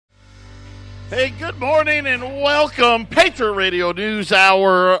Hey, good morning and welcome. Patriot Radio News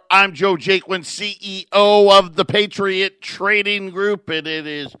Hour. I'm Joe Jaquin, CEO of the Patriot Trading Group, and it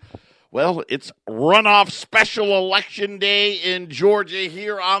is, well, it's runoff special election day in Georgia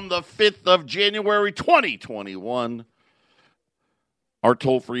here on the 5th of January, 2021. Our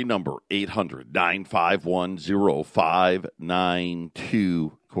toll-free number, 800-951-0592.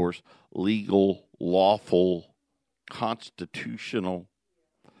 Of course, legal, lawful, constitutional,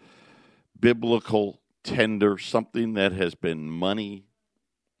 biblical tender, something that has been money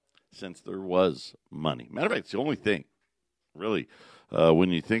since there was money. Matter of fact, it's the only thing, really, when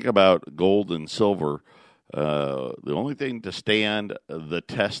you think about gold and silver, the only thing to stand the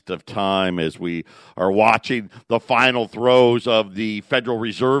test of time as we are watching the final throes of the Federal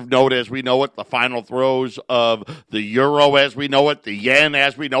Reserve note as we know it, the final throes of the euro as we know it, the yen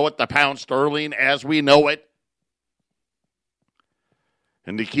as we know it, the pound sterling as we know it.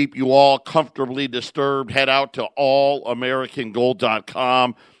 And to keep you all comfortably disturbed, head out to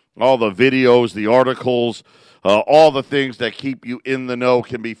allamericangold.com. All the videos, the articles, all the things that keep you in the know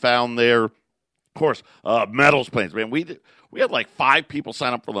can be found there. Of course, metals plans. Man, we had like 5 people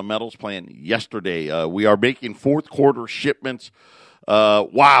sign up for the metals plan yesterday. We are making fourth quarter shipments.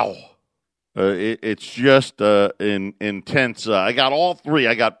 Wow. It's just intense. I got all 3.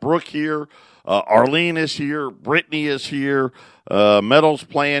 I got Brooke here. Arlene is here. Brittany is here. Metals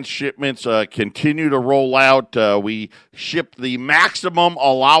plan shipments continue to roll out. We ship the maximum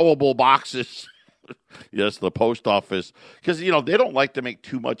allowable boxes. Yes, the post office. Because, they don't like to make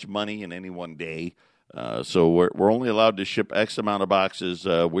too much money in any one day. So we're only allowed to ship X amount of boxes.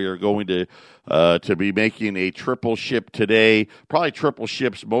 We are going to be making a triple ship today, probably triple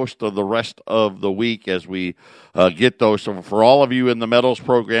ships most of the rest of the week as we get those. So for all of you in the metals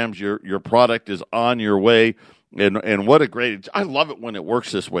programs, your product is on your way. And what a great, I love it when it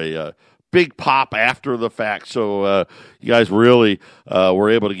works this way. Big pop after the fact. So you guys really were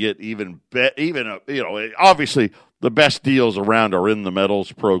able to get obviously the best deals around are in the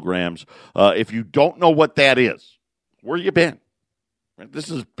metals programs. If you don't know what that is, where you been?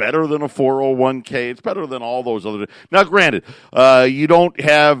 This is better than a 401k. It's better than all those other. Now, granted, you don't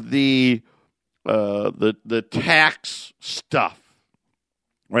have the tax stuff,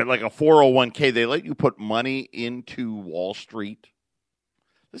 right? Like a 401k, they let you put money into Wall Street.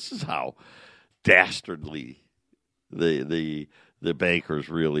 This is how dastardly the bankers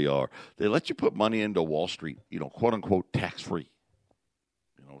really are. They let you put money into Wall Street, quote unquote, tax free.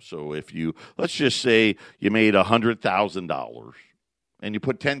 So if let's just say you made $100,000 and you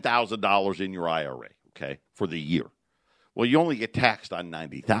put $10,000 in your IRA, okay, for the year. Well, you only get taxed on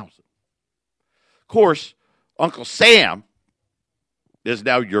 $90,000. Of course, Uncle Sam is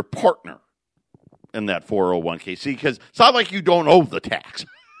now your partner in that 401k. See, because it's not like you don't owe the tax.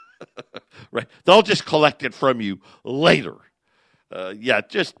 Right? They'll just collect it from you later. Do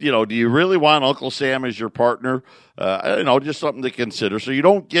you really want Uncle Sam as your partner? Just something to consider. So you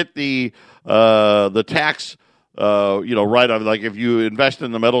don't get the tax, right off. Like if you invest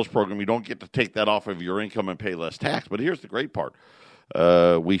in the metals program, you don't get to take that off of your income and pay less tax. But here's the great part.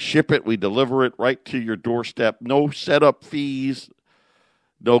 We ship it, we deliver it right to your doorstep. No setup fees.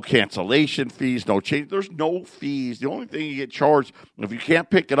 No cancellation fees, no change. There's no fees. The only thing you get charged, if you can't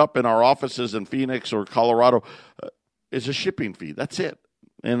pick it up in our offices in Phoenix or Colorado, is a shipping fee. That's it.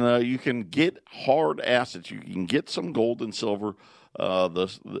 And you can get hard assets. You can get some gold and silver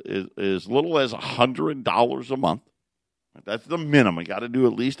as little as $100 a month. That's the minimum. You got to do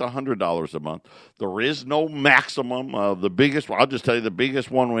at least $100 a month. There is no maximum. The biggest one, I'll just tell you the biggest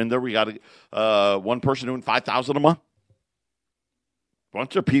one in there, we got one person doing $5,000 a month.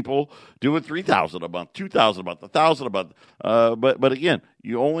 Bunch of people doing $3,000 a month, $2,000 a month, $1,000 a month. But again,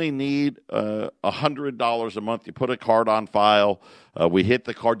 you only need $100 a month. You put a card on file. We hit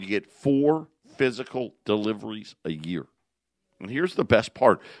the card. You get 4 physical deliveries a year. And here's the best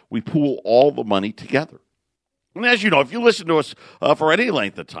part: we pool all the money together. And as you know, if you listen to us for any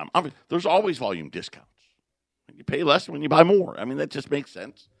length of time, there's always volume discounts. You pay less when you buy more. That just makes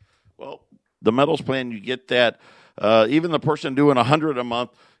sense. Well, the metals plan, you get that. Even the person doing $100 a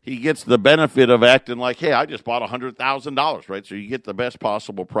month, he gets the benefit of acting like, hey, I just bought $100,000, right? So you get the best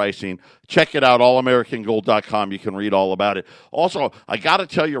possible pricing. Check it out, allamericangold.com. You can read all about it. Also, I got to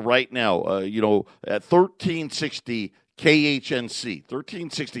tell you right now, at 1360 KHNC,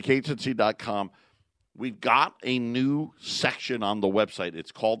 1360KHNC.com, we've got a new section on the website.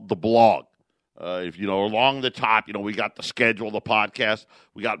 It's called The Blog. If along the top, we got the schedule, the podcast.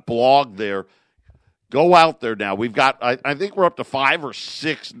 We got blog there. Go out there now. We've got, I think we're up to 5 or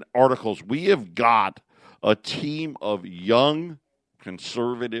 6 articles. We have got a team of young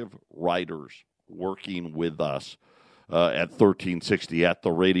conservative writers working with us at 1360 at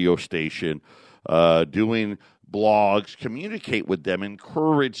the radio station, doing blogs. Communicate with them,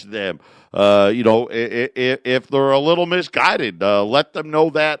 encourage them. If they're a little misguided, let them know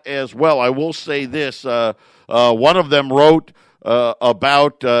that as well. I will say this: one of them wrote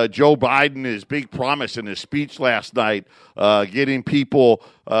about Joe Biden, his big promise in his speech last night, getting people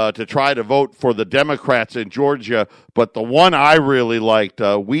to try to vote for the Democrats in Georgia. But the one I really liked,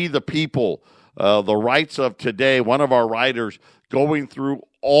 We the People, the rights of today, one of our writers going through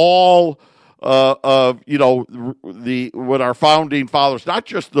all of what our founding fathers, not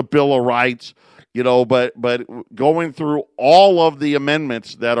just the Bill of Rights, but going through all of the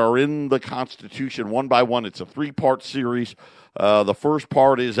amendments that are in the Constitution one by one. It's a 3-part series. The first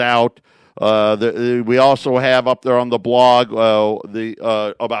part is out. We also have up there on the blog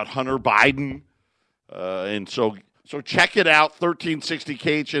about Hunter Biden, and so check it out. 1360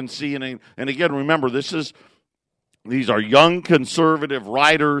 KHNC, and again, remember these are young conservative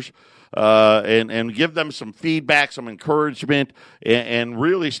writers. And give them some feedback, some encouragement, and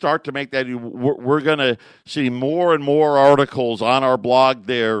really start to make that. We're going to see more and more articles on our blog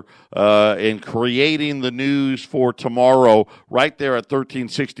there, and creating the news for tomorrow right there at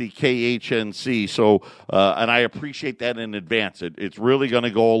 1360 KHNC. So, and I appreciate that in advance. It's really going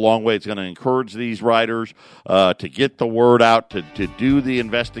to go a long way. It's going to encourage these writers to get the word out, to do the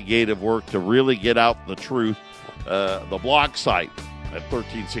investigative work, to really get out the truth. The blog site at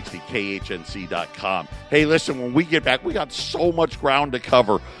 1360khnc.com. Hey, listen, when we get back, we got so much ground to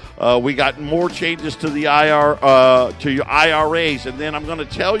cover. We got more changes to the IRAs, and then I'm going to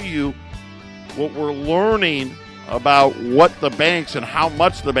tell you what we're learning about what the banks and how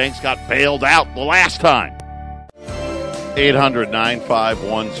much the banks got bailed out the last time.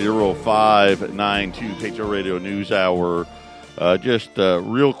 800-951-0592, Patriot Radio News Hour. Just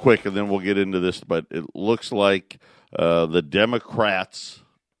real quick, and then we'll get into this, but it looks like the Democrats,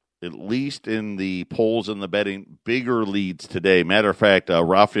 at least in the polls and the betting, bigger leads today. Matter of fact,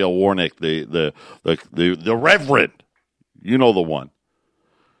 Raphael Warnock, the Reverend, you know the one.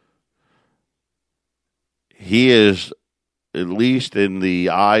 He is, at least in the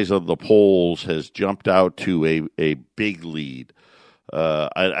eyes of the polls, has jumped out to a big lead.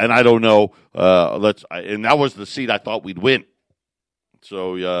 And I don't know. And that was the seat I thought we'd win.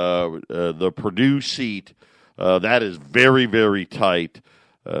 So the Purdue seat. That is very, very tight.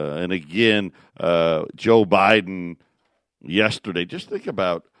 And again, Joe Biden yesterday, just think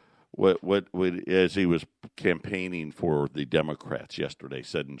about what as he was campaigning for the Democrats yesterday,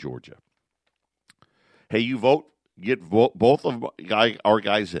 said in Georgia. Hey, you get both of our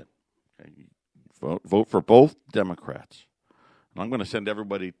guys in. Okay? Vote for both Democrats. And I'm going to send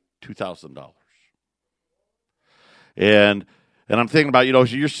everybody $2,000. And I'm thinking about,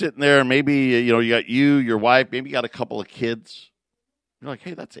 so you're sitting there and maybe, you got your wife, maybe you got a couple of kids. You're like,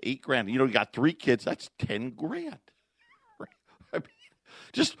 hey, that's $8,000. You got 3 kids, that's $10,000. Right? I mean,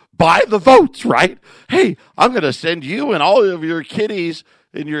 just buy the votes, right? Hey, I'm going to send you and all of your kiddies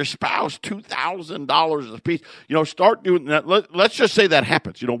and your spouse $2,000 a piece. Start doing that. Let's just say that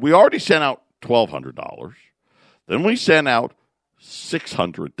happens. We already sent out $1,200. Then we sent out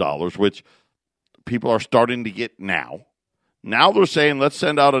 $600, which people are starting to get now. Now they're saying, let's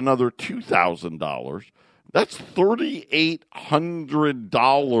send out another $2,000. That's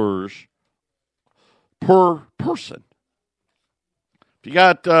 $3,800 per person. If you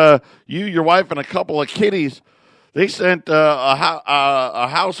got you, your wife, and a couple of kiddies, they sent a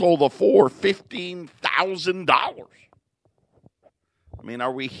household of 4 $15,000. I mean,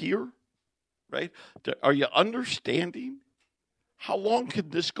 are we here? Right? Are you understanding? How long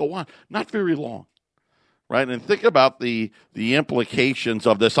could this go on? Not very long. Right, and think about the implications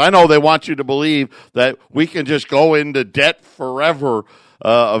of this. I know they want you to believe that we can just go into debt forever.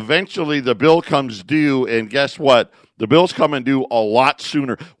 Eventually, the bill comes due, and guess what? The bill's coming due a lot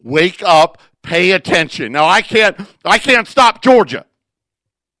sooner. Wake up, pay attention. Now, I can't stop Georgia,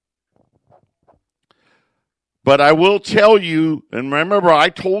 but I will tell you. And remember, I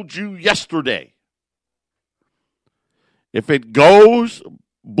told you yesterday, if it goes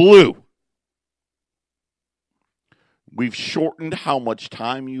blue, we've shortened how much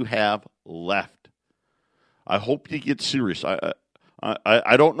time you have left. I hope you get serious. I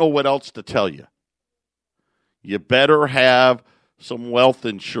don't know what else to tell you. You better have some wealth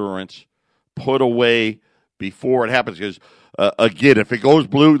insurance put away before it happens. Because, again, if it goes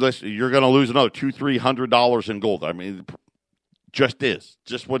blue, you're going to lose another $200-300 in gold. I mean, just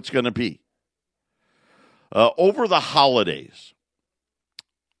what's going to be. Over the holidays,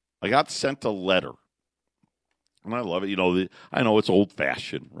 I got sent a letter And I love it. I know it's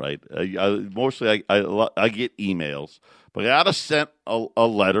old-fashioned, right? Mostly I get emails. But I got to send a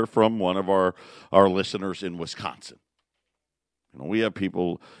letter from one of our listeners in Wisconsin. We have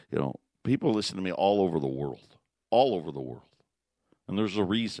people listen to me all over the world. And there's a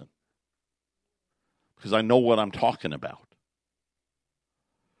reason. Because I know what I'm talking about.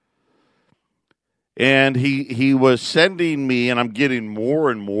 And he was sending me, and I'm getting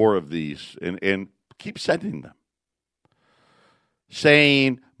more and more of these, and keep sending them,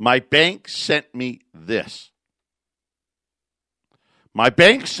 saying, my bank sent me this. My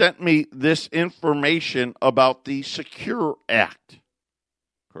bank sent me this information about the Secure Act.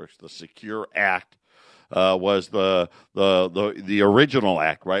 Of course, the Secure Act was the original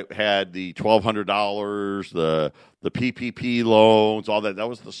act, right? Had the $1,200, the PPP loans, all that. That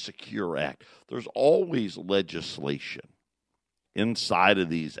was the Secure Act. There's always legislation inside of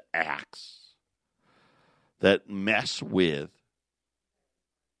these acts that mess with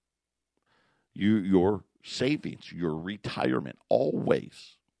your savings, your retirement,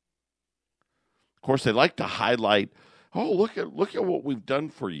 always. Of course, they like to highlight, look at what we've done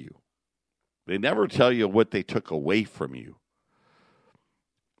for you. They never tell you what they took away from you.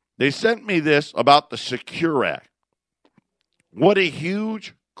 They sent me this about the Secure Act. What a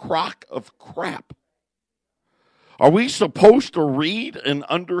huge crock of crap. Are we supposed to read and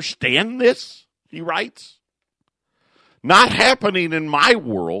understand this? He writes. Not happening in my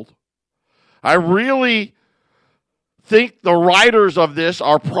world. I really think the writers of this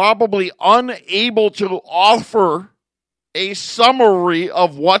are probably unable to offer a summary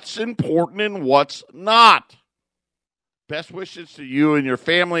of what's important and what's not. Best wishes to you and your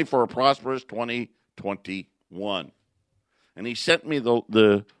family for a prosperous 2021. And he sent me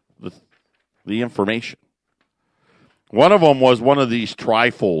the information. One of them was one of these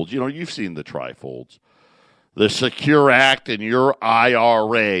trifolds. You've seen the trifolds. The Secure Act and your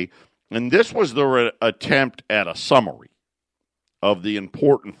IRA. And this was their attempt at a summary of the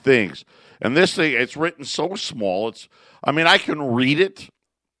important things. And this thing, it's written so small. I can read it,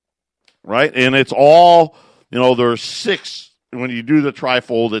 right? And it's all, there's 6. When you do the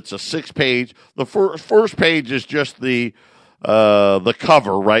trifold, it's a 6-page. The first page is just the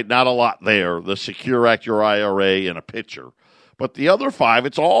cover, right? Not a lot there. The Secure Act, your IRA, and a picture. But the other 5,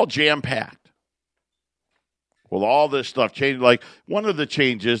 it's all jam-packed. With all this stuff changed. Like, one of the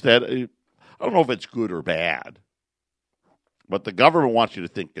changes that, I don't know if it's good or bad, but the government wants you to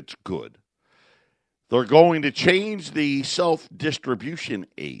think it's good. They're going to change the self-distribution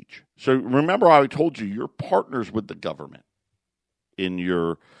age. So remember how I told you, you're partners with the government in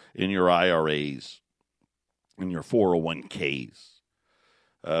your IRAs, in your 401ks.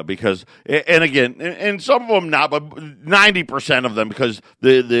 Because, and again, and some of them not, but 90% of them, because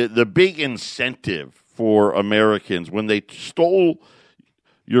the big incentive for Americans when they stole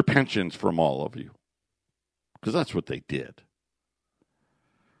your pensions from all of you, because that's what they did.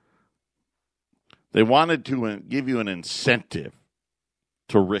 They wanted to give you an incentive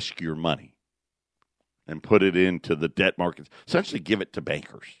to risk your money and put it into the debt markets. Essentially give it to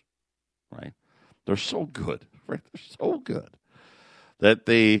bankers, right? They're so good, right? They're so good that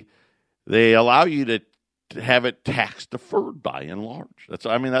they allow you to have it tax deferred by and large.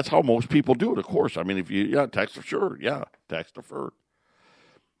 That's how most people do it, of course. Tax deferred.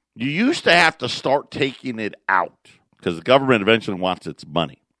 You used to have to start taking it out because the government eventually wants its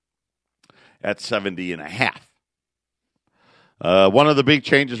money at 70 and a half. One of the big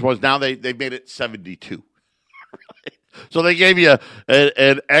changes was now they made it 72. So they gave you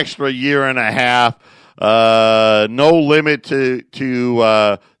an extra year and a half, no limit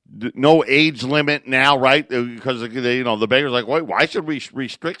to no age limit now, right? Because the bankers are like, wait, why should we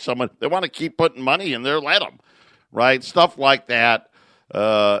restrict someone? They want to keep putting money in there, let them, right? Stuff like that.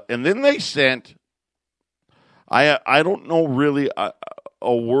 And then they sent, I don't know really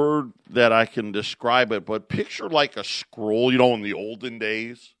a word that I can describe it, but picture like a scroll, in the olden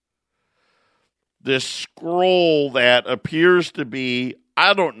days. This scroll that appears to be,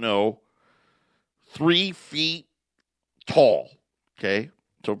 3 feet tall, okay?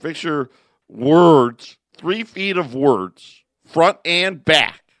 So picture words, 3 feet of words, front and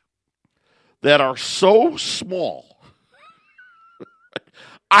back, that are so small,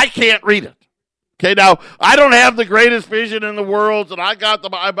 I can't read it. Okay, now, I don't have the greatest vision in the world, and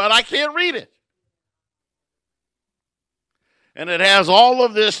but I can't read it. And it has all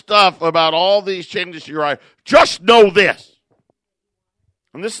of this stuff about all these changes to your eye. Just know this,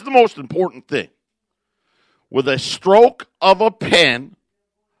 and this is the most important thing. With a stroke of a pen,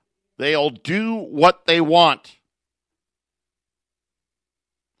 they'll do what they want.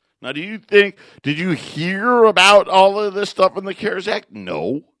 Now, did you hear about all of this stuff in the CARES Act?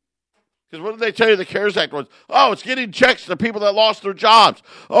 No. Because what did they tell you the CARES Act was? Oh, it's getting checks to people that lost their jobs.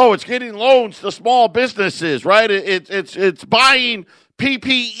 Oh, it's getting loans to small businesses, right? It's buying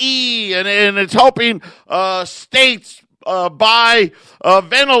PPE and it's helping states buy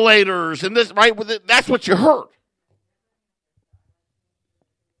ventilators and this, right? That's what you heard.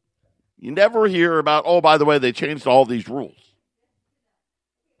 You never hear about, oh, by the way, they changed all these rules.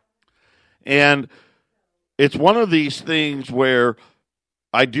 And it's one of these things where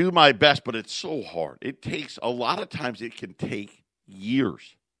I do my best, but it's so hard. It takes, a lot of times it can take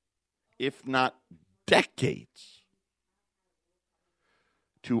years, if not decades,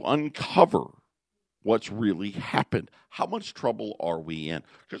 to uncover what's really happened. How much trouble are we in?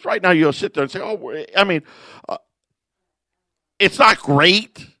 Because right now you'll sit there and say, it's not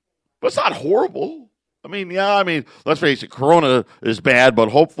great, but it's not horrible. Let's face it, Corona is bad, but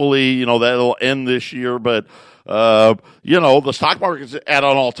hopefully, that'll end this year. But, the stock market's at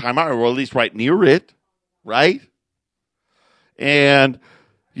an all-time high, or at least right near it, right? And,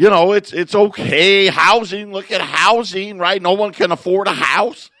 it's okay. Housing, look at housing, right? No one can afford a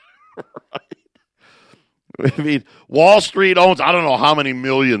house, right? Wall Street owns, I don't know how many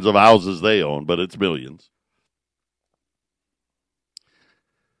millions of houses they own, but it's millions.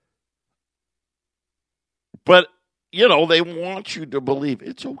 But, they want you to believe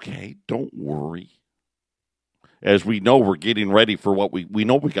it's okay. Don't worry. As we know, we're getting ready for what we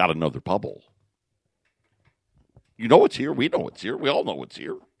know we got another bubble. You know it's here. We know it's here. We all know it's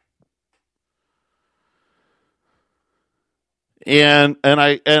here. And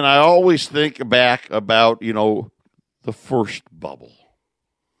I always think back about, the first bubble.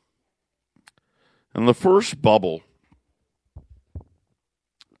 And the first bubble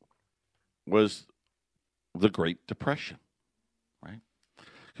was the Great Depression, right?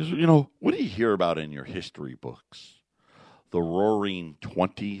 Because, what do you hear about in your history books? The Roaring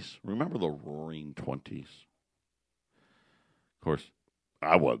Twenties. Remember the Roaring Twenties? Of course,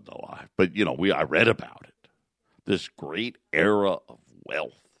 I wasn't alive, but, I read about it. This great era of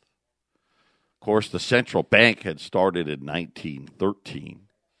wealth. Of course, the central bank had started in 1913.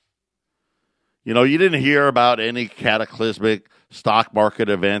 You didn't hear about any cataclysmic stock market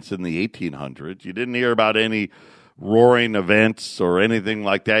events in the 1800s. You didn't hear about any roaring events or anything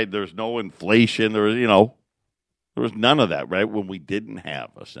like that. There's no inflation. There was none of that, right, when we didn't have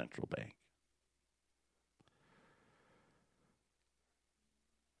a central bank.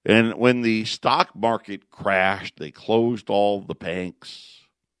 And when the stock market crashed, they closed all the banks.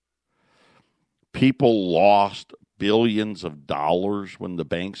 People lost billions of dollars when the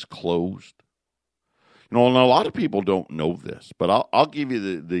banks closed. And a lot of people don't know this, but I'll give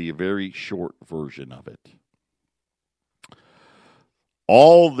you the very short version of it.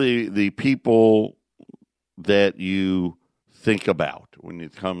 All the people that you think about when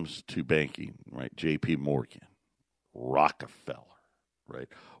it comes to banking, right? J.P. Morgan, Rockefeller, right?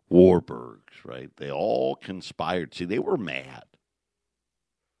 Warburgs, right? They all conspired. See, they were mad.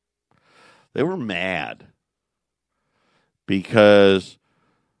 They were mad because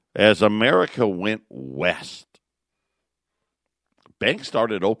as America went west, banks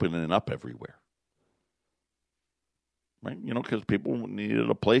started opening up everywhere. Right? Because people needed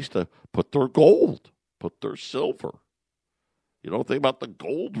a place to put their gold, put their silver. Think about the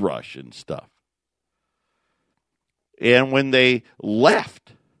gold rush and stuff. And when they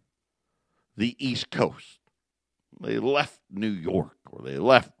left the East Coast, they left New York, or they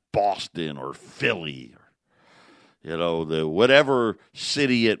left Boston or Philly, or the whatever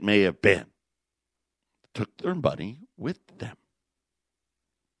city it may have been, took their money with them.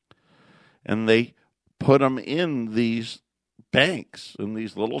 And they put them in these banks in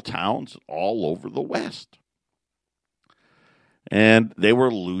these little towns all over the West. And they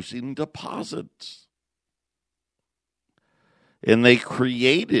were losing deposits. And they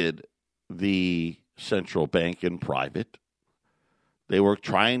created the central bank in private. They were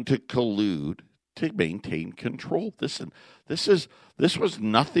trying to collude to maintain control. This was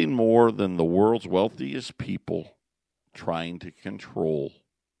nothing more than the world's wealthiest people trying to control.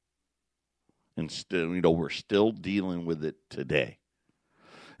 And still, we're still dealing with it today.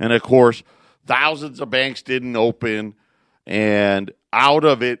 And of course, thousands of banks didn't open, and out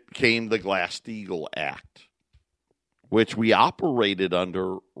of it came the Glass-Steagall Act, which we operated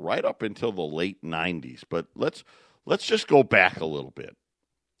under right up until the late 90s. But let's just go back a little bit.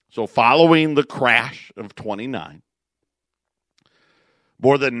 So following the crash of 29,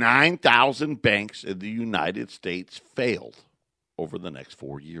 more than 9,000 banks in the United States failed over the next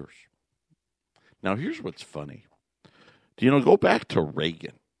 4 years. Now, here's what's funny. Go back to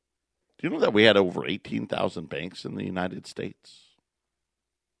Reagan. Do you know that we had over 18,000 banks in the United States?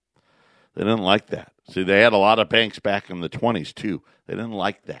 They didn't like that. See, they had a lot of banks back in the 20s, too. They didn't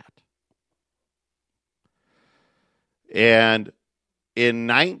like that. And in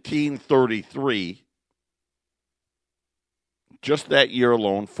 1933, just that year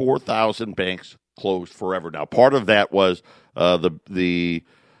alone, 4,000 banks closed forever. Now, part of that was the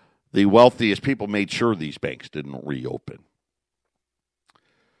wealthiest people made sure these banks didn't reopen.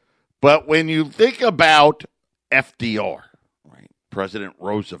 But when you think about FDR, right, President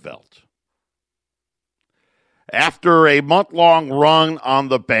Roosevelt, after a month-long run on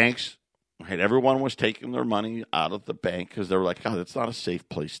the banks, right, everyone was taking their money out of the bank because they were like, oh, that's not a safe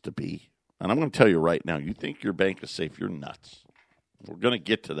place to be. And I'm going to tell you right now, you think your bank is safe, you're nuts. We're going to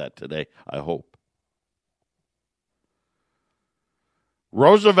get to that today, I hope.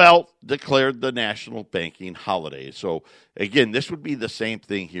 Roosevelt declared the national banking holiday. So, again, this would be the same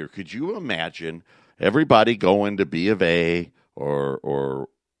thing here. Could you imagine everybody going to B of A or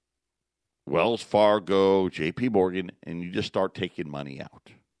Wells Fargo, J.P. Morgan, and you just start taking money out?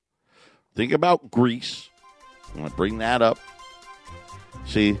 Think about Greece. I'm going to bring that up.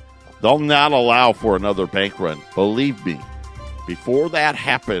 See, they'll not allow for another bank run. Believe me, before that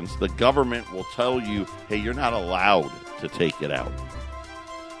happens, the government will tell you, hey, you're not allowed to take it out.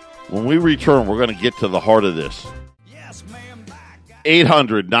 When we return, we're going to get to the heart of this.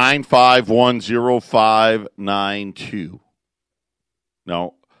 800-951-0592.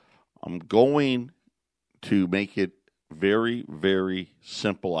 Now, I'm going to make it very, very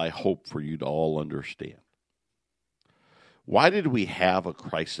simple, I hope, for you to all understand. Why did we have a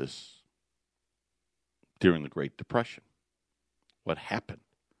crisis during the Great Depression? What happened?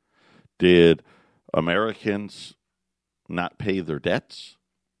 Did Americans not pay their debts?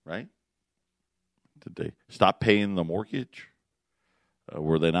 Right? Did they stop paying the mortgage?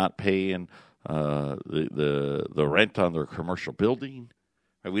 Were they not paying the rent on their commercial building?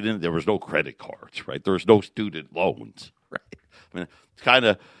 Right? There was no credit cards, right? There was no student loans, right? I mean, it's kind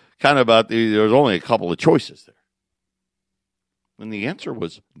of about there was only a couple of choices there, and the answer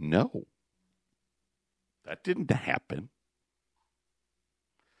was no. That didn't happen.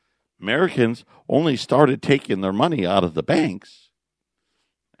 Americans only started taking their money out of the banks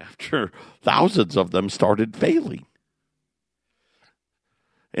after thousands of them started failing.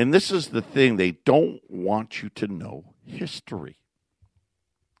 And this is the thing, they don't want you to know history.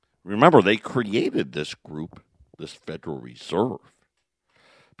 Remember, they created this group, this Federal Reserve,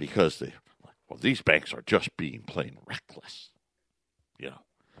 because these banks are just being plain reckless. You know,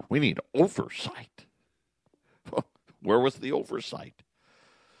 we need oversight. Where was the oversight?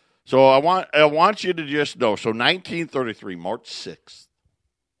 So I want you to just know. So 1933, March 6th,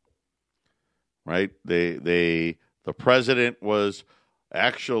 right? The president was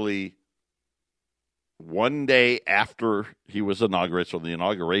actually one day after he was inaugurated. So the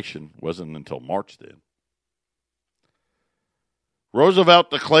inauguration wasn't until March then.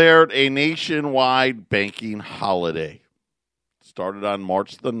 Roosevelt declared a nationwide banking holiday. Started on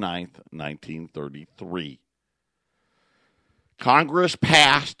March the 9th, 1933. Congress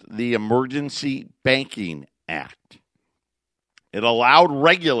passed the Emergency Banking Act. It allowed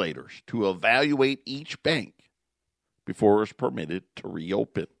regulators to evaluate each bank before it was permitted to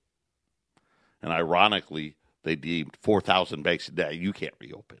reopen. And ironically, they deemed 4,000 banks a day. You can't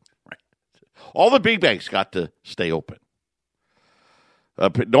reopen. Right? All the big banks got to stay open.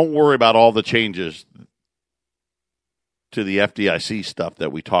 Don't worry about all the changes to the FDIC stuff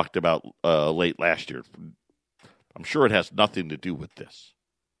that we talked about late last year. I'm sure it has nothing to do with this.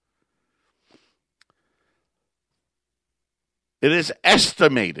 It is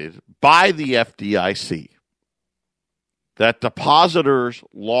estimated by the FDIC that depositors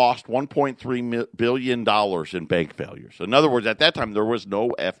lost $1.3 billion in bank failures. In other words, at that time, there was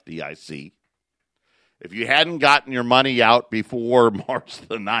no FDIC. If you hadn't gotten your money out before March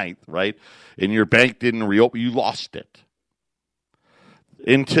the 9th, right, and your bank didn't reopen, you lost it.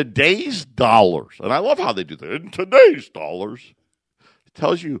 In today's dollars, and I love how they do that, in today's dollars, it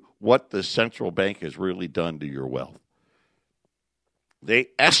tells you what the central bank has really done to your wealth. They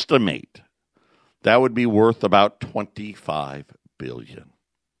estimate that would be worth about $25 billion.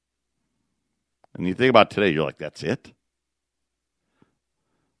 And you think about today, you're like, that's it?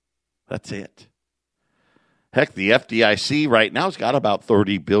 That's it. Heck, the FDIC right now has got about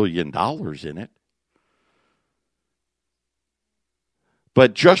 $30 billion in it.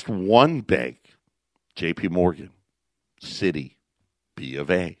 But just one bank, J.P. Morgan, Citi, B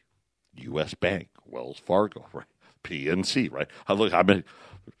of A, U.S. Bank, Wells Fargo, right? PNC, right?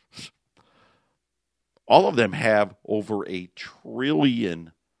 All of them have over $1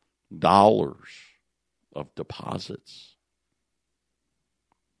 trillion of deposits.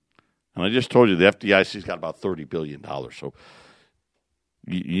 And I just told you the FDIC's got about $30 billion. So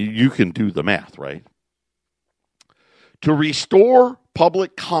you can do the math, right? To restore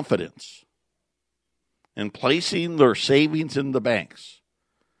public confidence in placing their savings in the banks,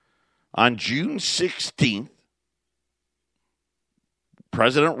 on June 16th,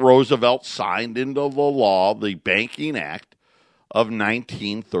 President Roosevelt signed into the law the Banking Act of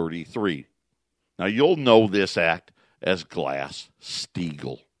 1933. Now, you'll know this act as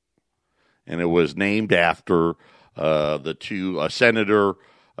Glass-Steagall. And it was named after the two, a senator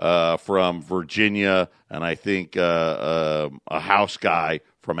from Virginia and I think a House guy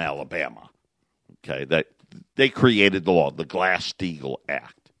from Alabama. Okay, that they created the law, the Glass-Steagall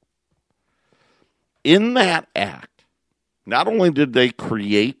Act. In that act, not only did they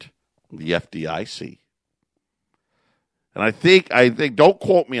create the FDIC, and I think don't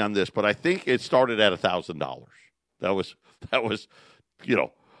quote me on this, but I think it started at $1,000. That was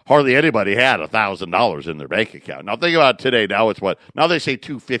hardly anybody had $1,000 in their bank account. Now think about it today. Now it's what? Now they say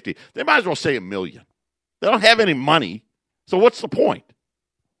 $250. They might as well say $1 million. They don't have any money, so what's the point?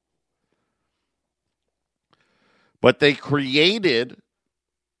 But they created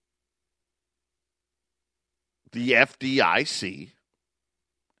the FDIC,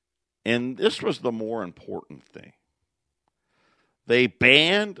 and this was the more important thing. They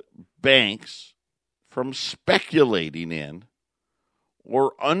banned banks from speculating in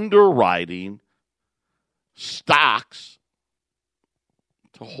or underwriting stocks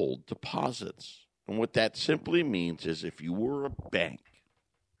to hold deposits. And what that simply means is if you were a bank,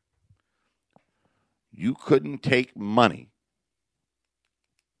 you couldn't take money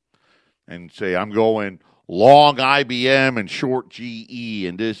and say, I'm going long IBM and short GE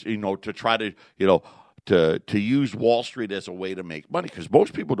and this, to try to, to use Wall Street as a way to make money, because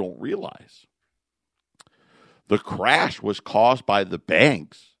most people don't realize the crash was caused by the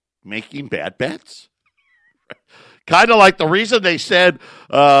banks making bad bets. Kind of like the reason they said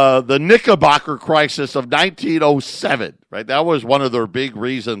the Knickerbocker crisis of 1907, right? That was one of their big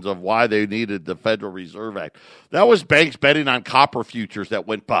reasons of why they needed the Federal Reserve Act. That was banks betting on copper futures that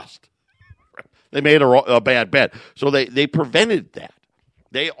went bust. They made a bad bet. So they prevented that.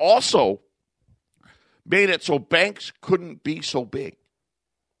 They also made it so banks couldn't be so big.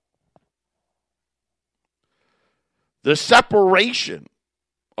 The separation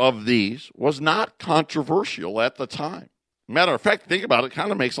of these was not controversial at the time. Matter of fact, think about it,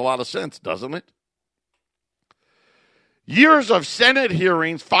 kind of makes a lot of sense, doesn't it? Years of Senate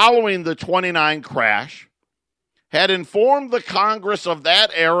hearings following the 29 crash had informed the Congress of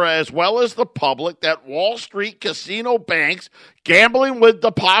that era as well as the public that Wall Street casino banks gambling with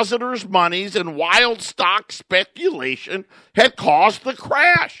depositors' monies and wild stock speculation had caused the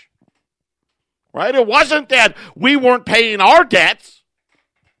crash. Right? It wasn't that we weren't paying our debts.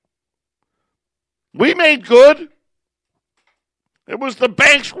 We made good. It was the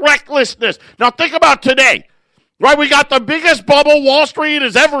bank's recklessness. Now think about today. Right? We got the biggest bubble Wall Street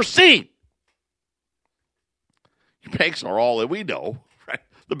has ever seen. Banks are all that we know. Right?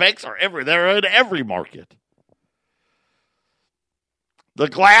 The banks are they're in every market. The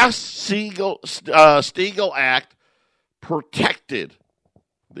Glass-Steagall Act protected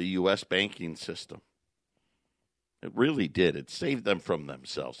the U.S. banking system. It really did. It saved them from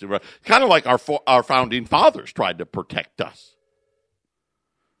themselves. Kind of like our founding fathers tried to protect us.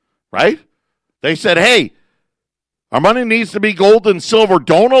 Right? They said, hey, our money needs to be gold and silver.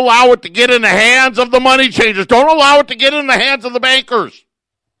 Don't allow it to get in the hands of the money changers. Don't allow it to get in the hands of the bankers.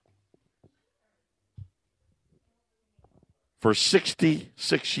 For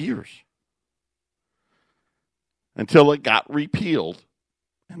 66 years. Until it got repealed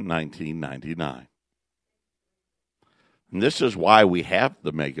in 1999. And this is why we have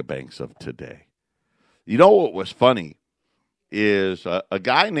the mega banks of today. You know what was funny is a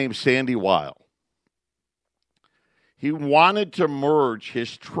guy named Sandy Weil. He wanted to merge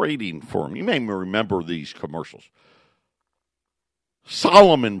his trading firm. You may remember these commercials.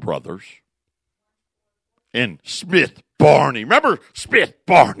 Solomon Brothers and Smith Barney. Remember Smith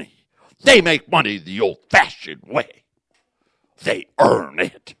Barney? They make money the old-fashioned way. They earn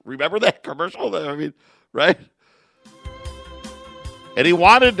it. Remember that commercial? I mean, right? And he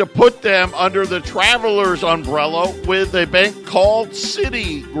wanted to put them under the Travelers umbrella with a bank called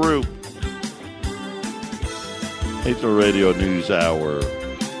Citigroup. It's a Radio News Hour.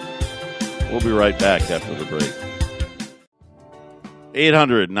 We'll be right back after the break.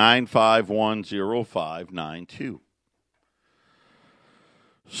 800-951-0592.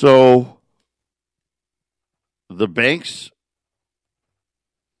 So the banks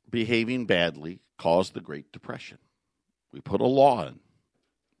behaving badly caused the Great Depression. We put a law in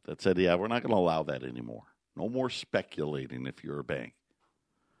that said, yeah, we're not going to allow that anymore. No more speculating if you're a bank.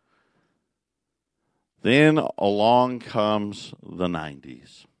 Then along comes the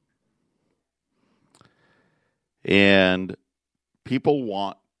 90s. And people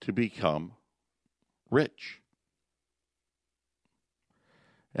want to become rich.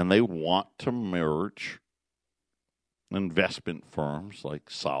 And they want to merge investment firms like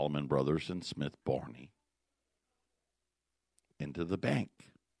Salomon Brothers and Smith Barney into the bank.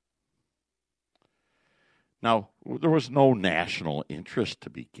 Now, there was no national interest to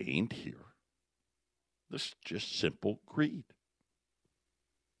be gained here. This is just simple greed.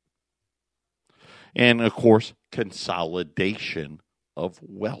 And, of course, consolidation of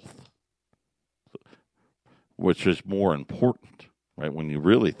wealth, which is more important, right? When you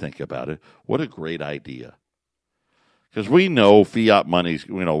really think about it, what a great idea. Because we know fiat money's,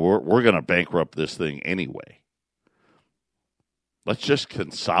 we're going to bankrupt this thing anyway. Let's just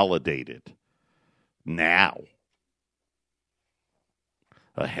consolidate it now,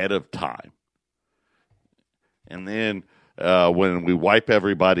 ahead of time. And then when we wipe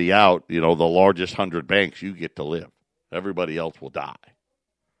everybody out, the largest 100 banks, you get to live. Everybody else will die.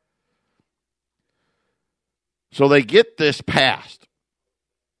 So they get this passed.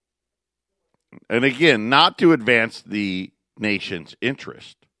 And again, not to advance the nation's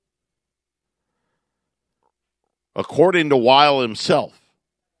interest. According to Weil himself,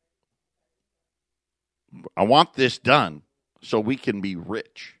 I want this done so we can be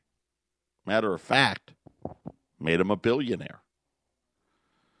rich. Matter of fact, made him a billionaire.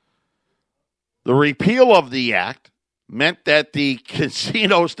 The repeal of the act meant that the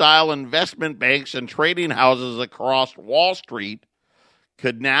casino-style investment banks and trading houses across Wall Street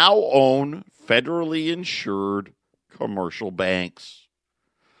could now own federally insured commercial banks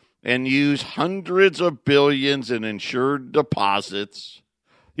and use hundreds of billions in insured deposits.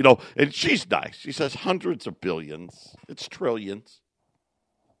 And she's nice. She says hundreds of billions. It's trillions.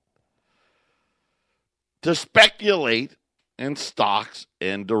 To speculate in stocks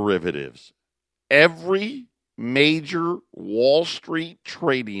and derivatives. Every major Wall Street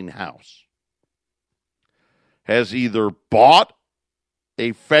trading house has either bought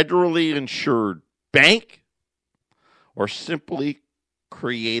a federally insured bank or simply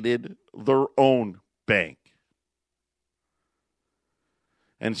created their own bank.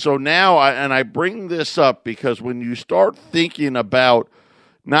 And so now, I bring this up because when you start thinking about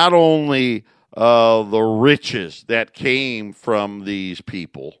not only the riches that came from these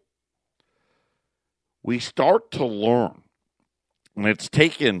people, we start to learn. And it's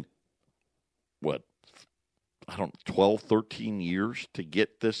taken, 12, 13 years to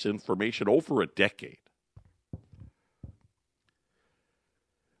get this information, over a decade.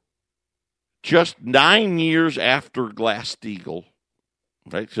 Just 9 years after Glass-Steagall,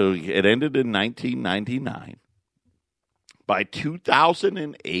 right? So it ended in 1999. By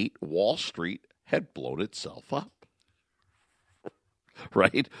 2008, Wall Street had blown itself up.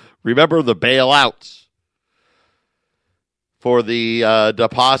 Right? Remember the bailouts for the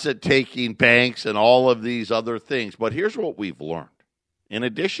deposit-taking banks and all of these other things. But here's what we've learned. In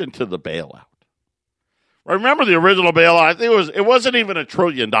addition to the bailout. Remember the original bailout? I think it wasn't even $1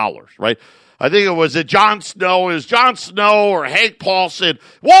 trillion, right? I think it was Jon Snow or Hank Paul said,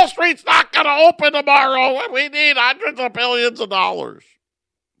 Wall Street's not going to open tomorrow. We need hundreds of billions of dollars.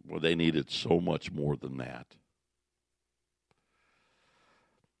 Well, they needed so much more than that.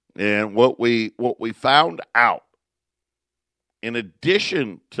 And what we found out, in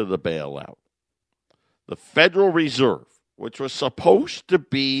addition to the bailout, the Federal Reserve, which was supposed to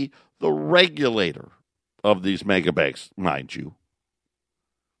be the regulator of these mega banks, mind you,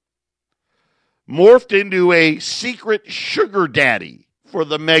 morphed into a secret sugar daddy for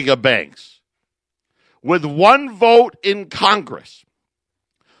the mega banks. With one vote in Congress,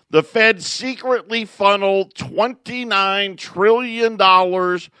 the Fed secretly funneled $29 trillion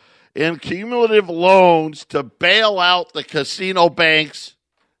in cumulative loans to bail out the casino banks,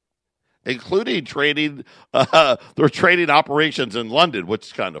 including their trading operations in London, which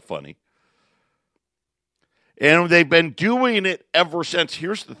is kind of funny. And they've been doing it ever since.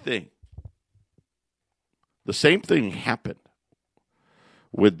 Here's the thing. The same thing happened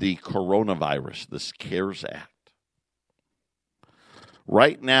with the coronavirus, this CARES Act.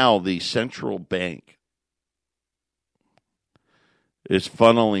 Right now, the central bank is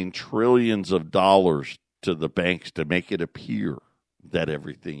funneling trillions of dollars to the banks to make it appear that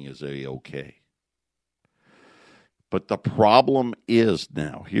everything is A-OK. But the problem is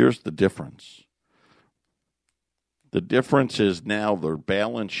now, here's the difference. The difference is now their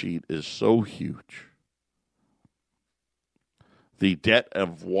balance sheet is so huge. The debt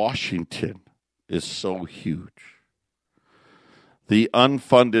of Washington is so huge. The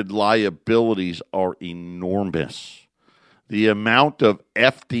unfunded liabilities are enormous. The amount of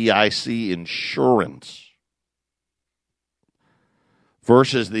FDIC insurance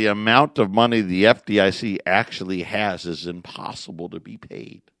versus the amount of money the FDIC actually has is impossible to be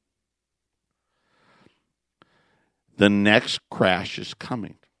paid. The next crash is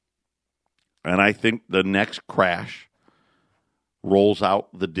coming. And I think the next crash rolls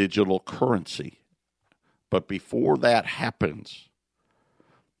out the digital currency. But before that happens,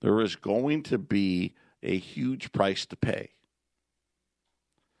 there is going to be a huge price to pay.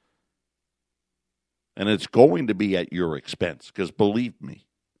 And it's going to be at your expense, because believe me,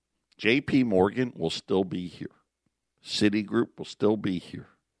 J.P. Morgan will still be here. Citigroup will still be here.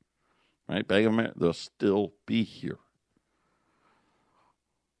 Right? Bank of America, they'll still be here.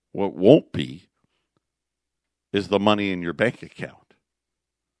 What won't be is the money in your bank account.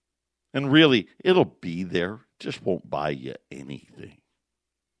 And really, it'll be there, just won't buy you anything.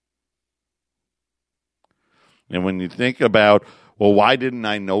 And when you think about, well, why didn't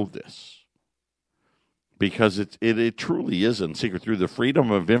I know this? Because it truly isn't secret. Through the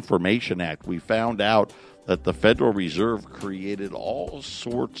Freedom of Information Act, we found out that the Federal Reserve created all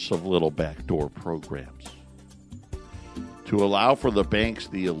sorts of little backdoor programs to allow for the banks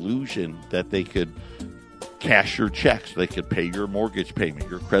the illusion that they could cash your checks, they could pay your mortgage payment,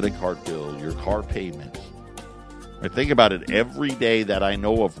 your credit card bill, your car payments. I think about it every day that I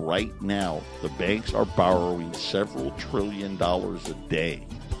know of right now, the banks are borrowing several $1 trillion a day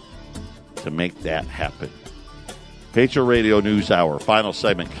to make that happen. Patriot Radio News Hour, final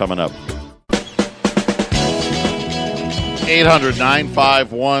segment coming up.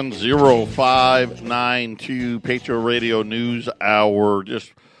 800-951-0592, Patriot Radio News Hour.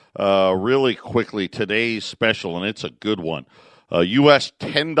 Just really quickly, today's special, and it's a good one. U.S.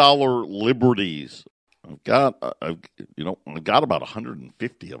 $10 Liberties. I've got about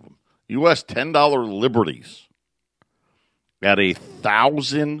 150 of them. U.S. $10 Liberties at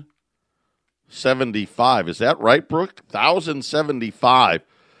 $1,075. Is that right, Brooke? $1,075.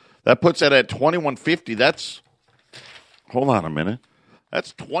 That puts it at $2,150. That's, hold on a minute.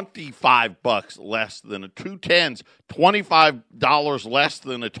 That's $25 less than a 210s. $25 less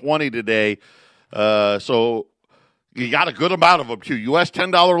than a 20 today. So you got a good amount of them too. U.S.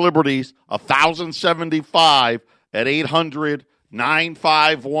 $10 Liberties, $1,075 at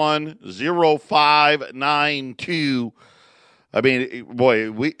 800-951-0592. I mean, boy,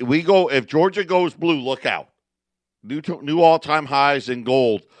 we go, if Georgia goes blue, look out. New all-time highs in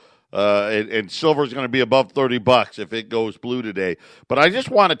gold. And silver is going to be above $30 if it goes blue today. But I just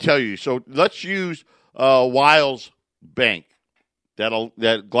want to tell you, so let's use Wiles Bank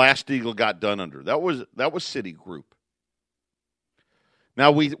that Glass-Steagall got done under. That was Citigroup.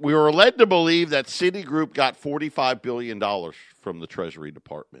 Now, we were led to believe that Citigroup got $45 billion from the Treasury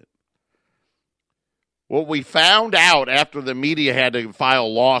Department. What we found out after the media had to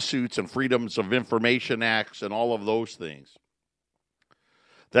file lawsuits and Freedoms of Information Acts and all of those things,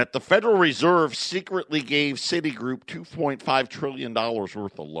 that the Federal Reserve secretly gave Citigroup $2.5 trillion worth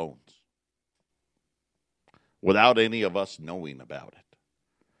of loans without any of us knowing about it.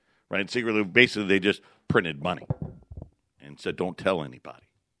 Right? And secretly, basically, they just printed money and said, don't tell anybody.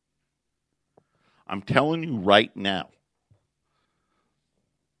 I'm telling you right now,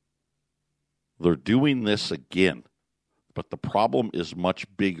 they're doing this again, but the problem is much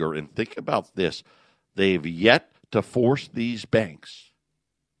bigger. And think about this. They've yet to force these banks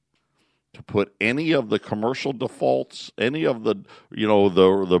to put any of the commercial defaults, any of the,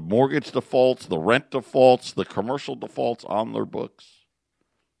 the mortgage defaults, the rent defaults, the commercial defaults on their books,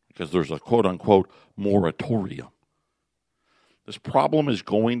 because there's a quote-unquote moratorium. This problem is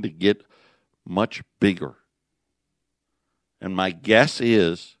going to get much bigger. And my guess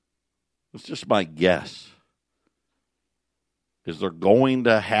is, it's just my guess, is they're going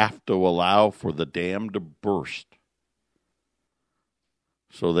to have to allow for the dam to burst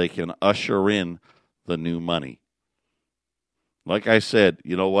so they can usher in the new money. Like I said,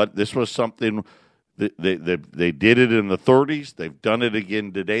 you know what? This was something that they did it in the 30s. They've done it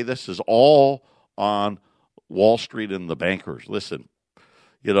again today. This is all on Wall Street and the bankers. Listen,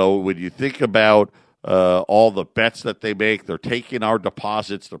 when you think about all the bets that they make, they're taking our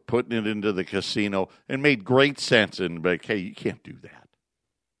deposits, they're putting it into the casino. It made great sense. And like, hey, you can't do that.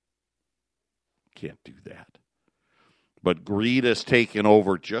 Can't do that. But greed has taken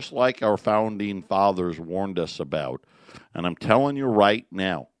over, just like our founding fathers warned us about. And I'm telling you right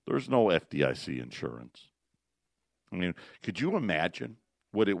now, there's no FDIC insurance. I mean, could you imagine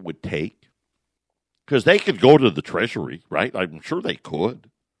what it would take? Because they could go to the Treasury, right? I'm sure they could.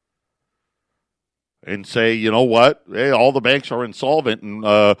 And say, you know what? Hey, all the banks are insolvent,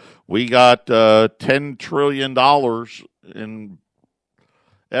 and we got $10 trillion in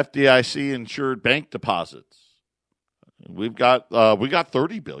FDIC insured bank deposits. We've got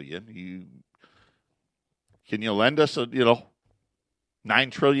 $30 billion. Can you lend us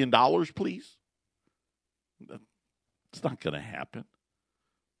 $9 trillion, please? It's not going to happen.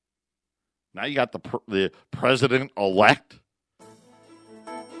 Now you got the president-elect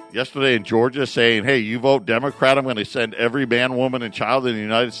yesterday in Georgia saying, hey, you vote Democrat, I'm going to send every man, woman, and child in the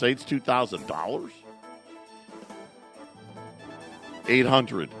United States $2,000.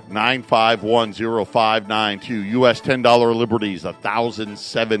 800-951-0592. U.S. $10 Liberties,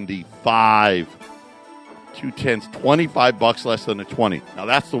 1,075. 2/10, $25 less than a 20. Now,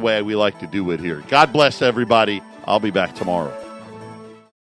 that's the way we like to do it here. God bless everybody. I'll be back tomorrow.